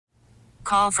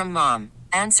call from mom.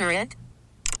 Answer it.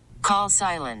 Call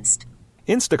silenced.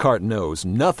 Instacart knows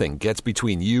nothing gets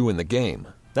between you and the game.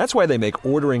 That's why they make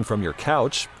ordering from your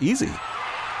couch easy.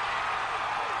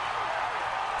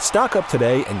 Stock up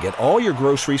today and get all your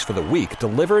groceries for the week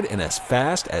delivered in as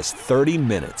fast as 30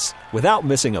 minutes without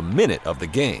missing a minute of the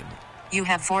game. You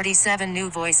have 47 new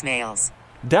voicemails.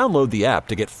 Download the app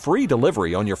to get free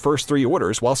delivery on your first 3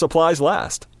 orders while supplies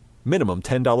last. Minimum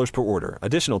 $10 per order.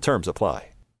 Additional terms apply.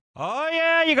 Oh,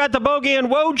 yeah, you got the Bogey and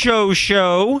Wojo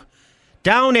show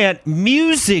down at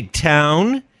Music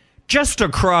Town, just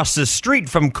across the street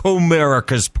from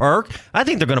Comerica's Park. I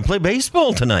think they're going to play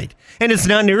baseball tonight. And it's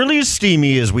not nearly as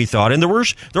steamy as we thought. And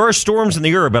there are storms in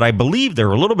the air, but I believe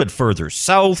they're a little bit further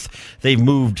south. They've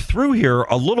moved through here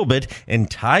a little bit.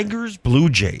 And Tigers, Blue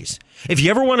Jays. If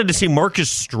you ever wanted to see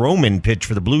Marcus Stroman pitch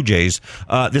for the Blue Jays,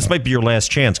 this might be your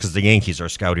last chance because the Yankees are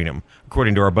scouting him,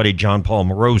 according to our buddy John Paul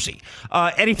Morosi.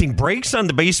 Anything breaks on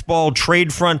the baseball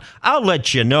trade front, I'll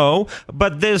let you know.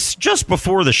 But this, just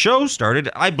before the show started,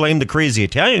 I blame the crazy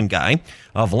Italian guy,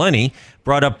 Lenny,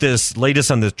 brought up this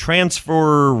latest on the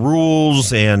transfer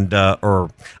rules and or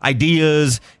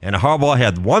ideas. And Harbaugh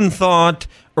had one thought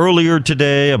earlier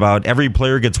today about every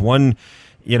player gets one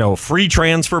free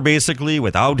transfer basically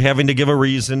without having to give a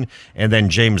reason. And then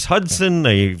James Hudson,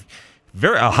 a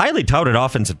highly touted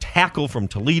offensive tackle from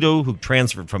Toledo who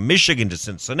transferred from Michigan to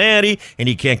Cincinnati, and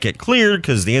he can't get cleared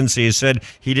because the NCAA said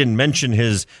he didn't mention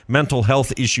his mental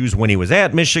health issues when he was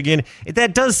at Michigan.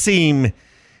 It does seem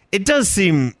it's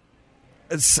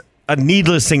a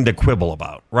needless thing to quibble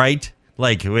about, right?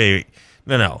 Like, wait,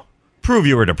 no, prove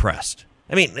you were depressed.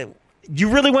 I mean, do you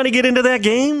really want to get into that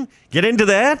game? Get into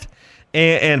that?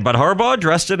 But Harbaugh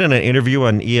addressed it in an interview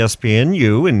on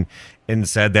ESPNU and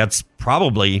said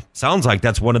sounds like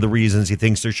that's one of the reasons he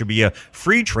thinks there should be a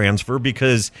free transfer,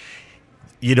 because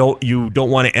you don't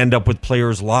want to end up with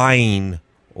players lying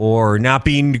or not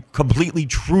being completely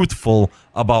truthful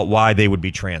about why they would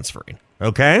be transferring.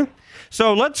 Okay?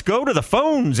 So let's go to the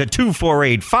phones at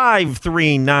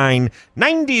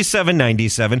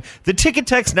 248-539-9797. The ticket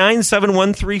text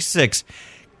 97136.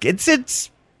 It's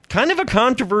kind of a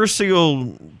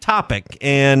controversial topic,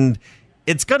 and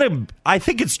I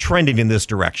think it's trending in this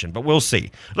direction, but we'll see.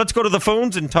 Let's go to the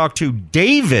phones and talk to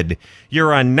David.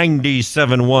 You're on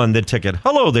 97.1 The Ticket.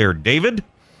 Hello there, David.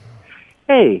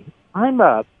 Hey,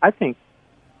 I think,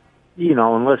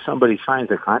 unless somebody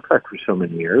signs a contract for so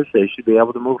many years, they should be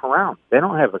able to move around. They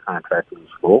don't have a contract in the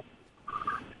school.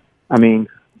 I mean,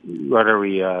 what are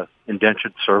we,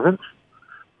 indentured servants?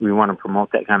 We want to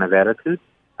promote that kind of attitude?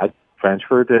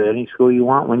 Transfer to any school you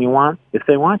want when you want, if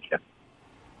they want you.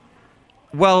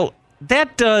 Well,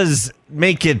 that does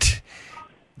make it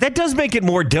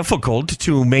more difficult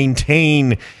to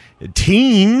maintain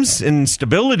teams and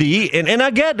stability. And I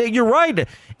get it, you're right.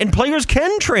 And players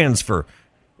can transfer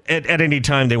at any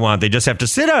time they want. They just have to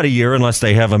sit out a year unless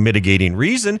they have a mitigating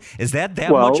reason. Is that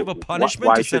much of a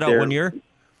punishment to sit out 1 year?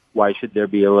 Why should there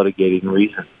be a litigating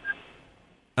reason?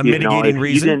 A mitigating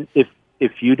reason?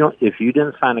 If you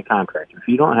didn't sign a contract, if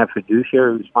you don't have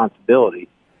fiduciary responsibility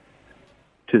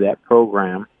to that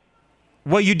program.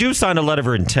 Well, you do sign a letter of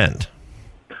intent.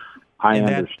 I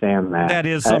understand that. That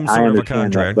is some sort of a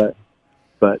contract.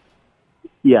 But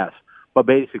yes. But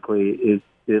basically,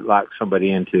 it locks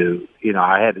somebody into,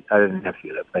 I had a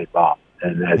nephew that played ball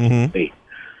and had me.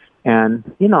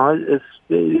 And,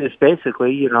 it's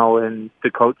basically, and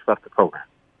the coach left the program.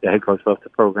 The head coach left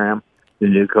the program. The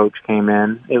new coach came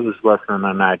in. It was less than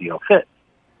an ideal fit.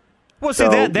 Well, see,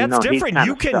 that's different.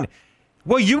 You can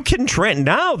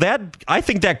now. I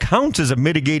think that counts as a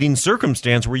mitigating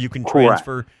circumstance where you can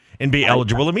transfer and be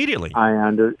eligible immediately. I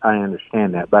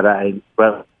understand that, but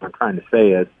what I'm trying to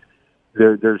say is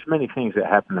there's many things that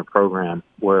happen in a program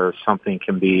where something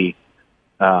can be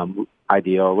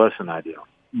ideal or less than ideal.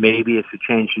 Maybe it's a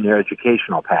change in your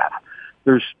educational path.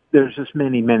 There's just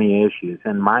many issues,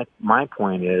 and my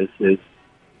point is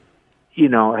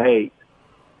hey,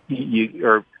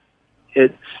 they're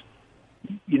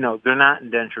not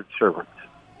indentured servants.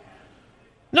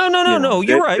 No,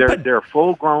 you're right. They're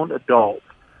full-grown adults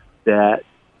that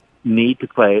need to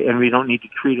play, and we don't need to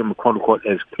treat them, quote unquote,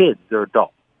 as kids. They're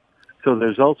adults. So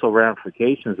there's also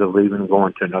ramifications of leaving and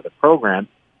going to another program.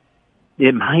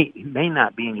 It may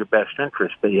not be in your best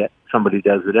interest, but yet somebody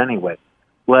does it anyway.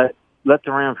 Let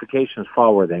the ramifications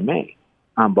fall where they may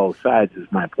on both sides is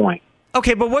my point.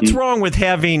 Okay, but what's wrong with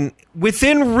having,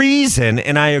 within reason,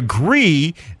 and I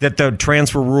agree that the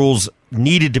transfer rules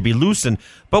needed to be loosened,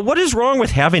 but what is wrong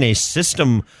with having a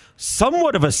system,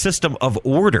 somewhat of a system of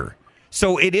order?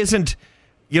 So it isn't,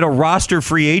 roster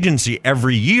free agency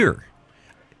every year.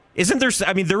 Isn't there?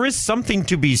 I mean, there is something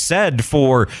to be said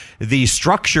for the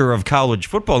structure of college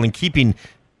football and keeping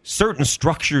certain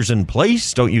structures in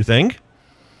place, don't you think?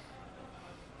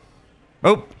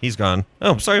 Oh, he's gone.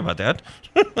 Oh, sorry about that.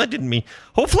 I didn't mean.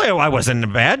 Hopefully, I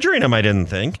wasn't badgering him. I didn't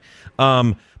think.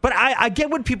 But I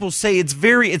get what people say.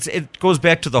 It goes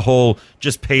back to the whole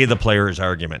just pay the players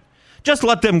argument. Just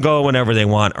let them go whenever they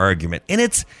want argument. And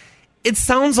it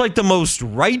sounds like the most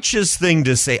righteous thing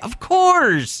to say. Of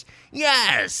course.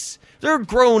 Yes. They're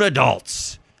grown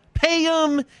adults. Pay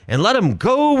them and let them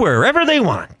go wherever they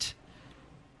want.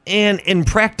 And in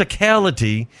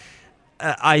practicality,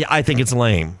 I think it's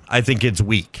lame. I think it's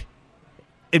weak.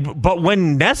 But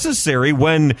when necessary,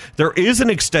 when there is an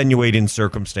extenuating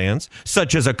circumstance,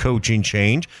 such as a coaching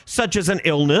change, such as an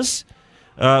illness,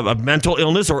 a mental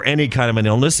illness or any kind of an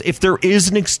illness, if there is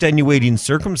an extenuating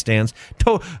circumstance,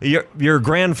 your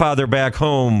grandfather back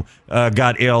home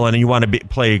got ill and you want to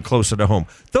play closer to home,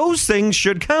 those things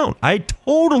should count. I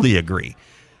totally agree.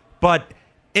 But,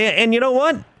 and you know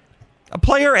what? A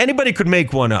player, anybody could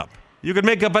make one up. You could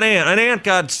make up an aunt. An aunt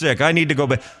got sick. I need to go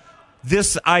back.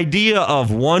 This idea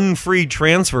of one free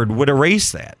transfer would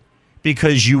erase that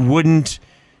because you wouldn't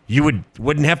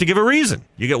have to give a reason.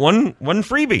 You get one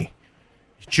freebie.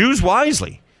 Choose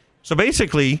wisely. So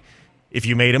basically, if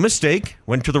you made a mistake,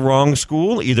 went to the wrong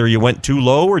school, either you went too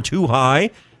low or too high,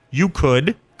 you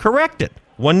could correct it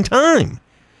one time.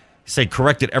 Say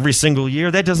correct it every single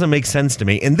year, that doesn't make sense to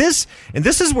me. And this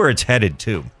is where it's headed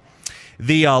too.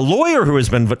 The lawyer who has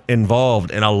been involved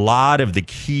in a lot of the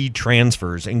key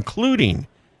transfers, including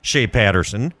Shea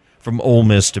Patterson from Ole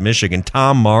Miss to Michigan,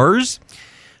 Tom Mars,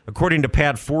 according to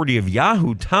Pat Forty of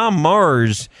Yahoo, Tom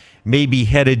Mars may be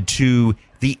headed to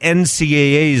the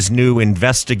NCAA's new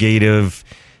investigative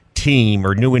team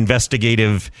or new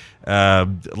investigative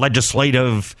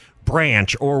legislative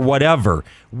branch or whatever,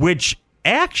 which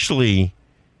actually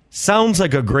sounds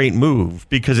like a great move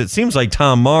because it seems like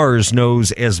Tom Mars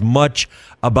knows as much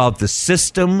about the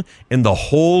system and the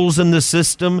holes in the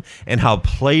system and how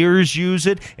players use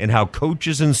it and how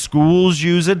coaches and schools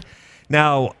use it.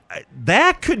 Now,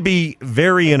 that could be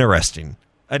very interesting,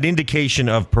 an indication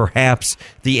of perhaps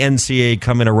the NCAA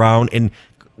coming around and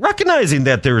recognizing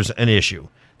that there's an issue.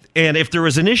 And if there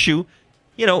is an issue,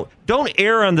 don't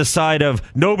err on the side of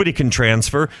nobody can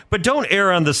transfer, but don't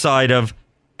err on the side of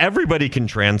everybody can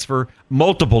transfer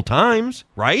multiple times,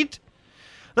 right?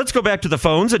 Let's go back to the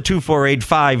phones at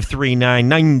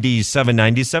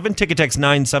 248-539-9797. Ticket text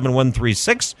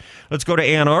 97136. Let's go to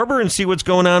Ann Arbor and see what's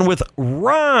going on with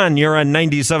Ron. You're on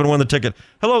 97.1 The Ticket.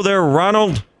 Hello there,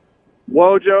 Ronald.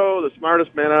 Wojo, the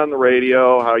smartest man on the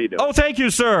radio. How you doing? Oh, thank you,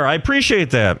 sir. I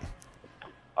appreciate that.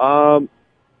 I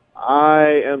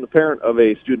am the parent of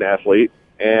a student athlete,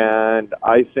 and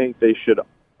I think they should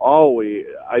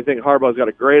I think Harbaugh's got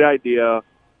a great idea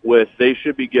with they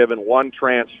should be given one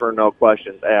transfer, no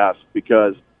questions asked,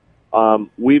 because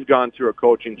we've gone through a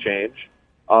coaching change.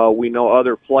 We know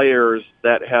other players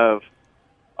that have,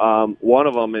 one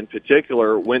of them in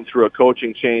particular went through a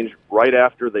coaching change right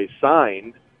after they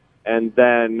signed, and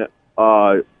then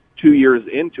 2 years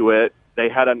into it, they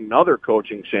had another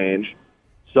coaching change.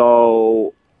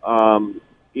 So,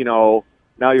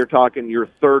 now you're talking your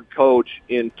third coach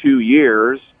in 2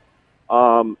 years,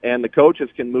 and the coaches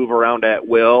can move around at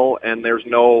will, and there's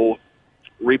no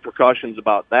repercussions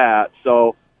about that.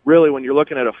 So really, when you're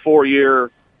looking at a 4-year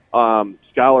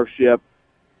scholarship,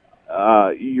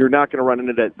 you're not going to run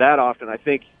into that often. I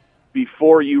think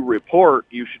before you report,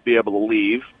 you should be able to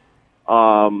leave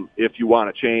if you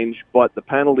want to change. But the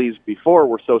penalties before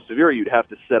were so severe, you'd have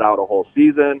to sit out a whole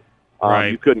season. Right.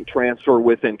 You couldn't transfer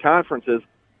within conferences.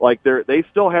 Like they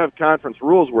still have conference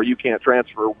rules where you can't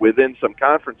transfer within some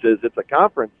conferences. It's a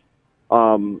conference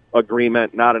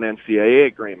agreement, not an NCAA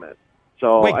agreement.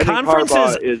 So wait, I think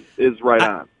Harbaugh is right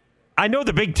on. I know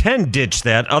the Big Ten ditched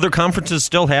that. Other conferences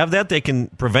still have that. They can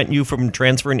prevent you from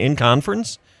transferring in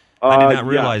conference. I did not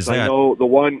realize that. I know the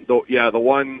one,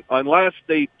 unless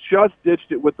they just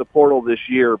ditched it with the portal this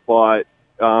year. But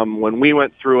when we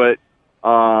went through it,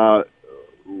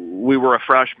 we were a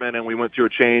freshman and we went through a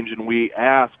change and we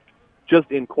just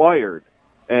inquired,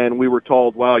 and we were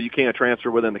told, well, you can't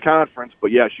transfer within the conference,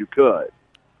 but yes, you could.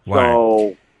 Right.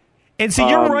 So, and see,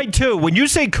 you're right too. When you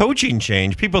say coaching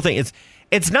change, people think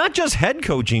it's not just head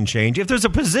coaching change. If there's a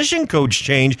position coach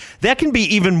change, that can be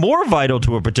even more vital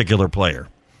to a particular player.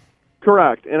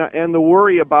 Correct. And the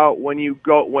worry about when you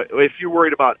go, if you're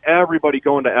worried about everybody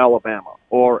going to Alabama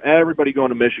or everybody going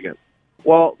to Michigan,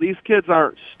 well, these kids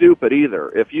aren't stupid either.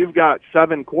 If you've got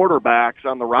 7 quarterbacks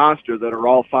on the roster that are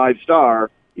all 5-star,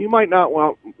 you might not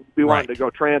be wanting to go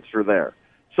transfer there.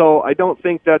 So I don't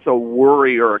think that's a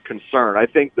worry or a concern. I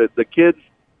think that the kids,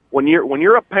 when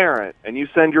you're a parent and you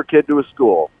send your kid to a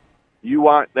school, you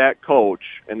want that coach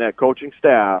and that coaching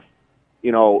staff,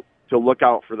 to look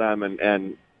out for them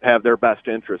and have their best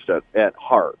interest at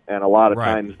heart. And a lot of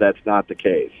times that's not the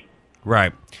case.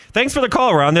 Right. Thanks for the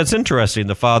call, Ron. That's interesting.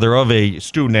 The father of a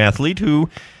student athlete who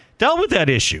dealt with that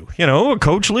issue. A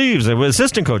coach leaves, an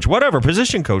assistant coach, whatever,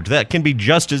 position coach. That can be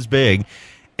just as big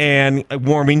and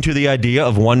warming to the idea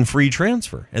of one free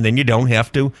transfer. And then you don't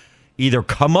have to either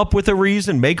come up with a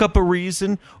reason, make up a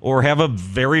reason, or have a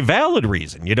very valid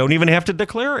reason. You don't even have to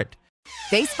declare it.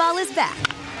 Baseball is back,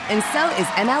 and so is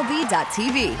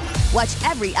MLB.tv.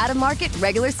 Watch every out-of-market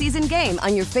regular season game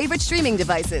on your favorite streaming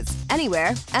devices,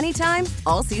 anywhere, anytime,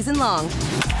 all season long.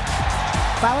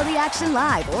 Follow the action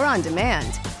live or on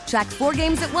demand. Track 4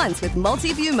 games at once with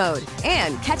multi-view mode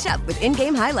and catch up with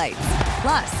in-game highlights.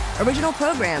 Plus, original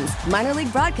programs, minor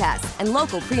league broadcasts, and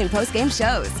local pre- and post-game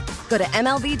shows. Go to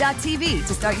MLB.tv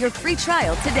to start your free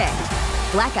trial today.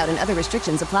 Blackout and other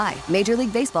restrictions apply. Major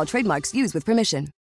League Baseball trademarks used with permission.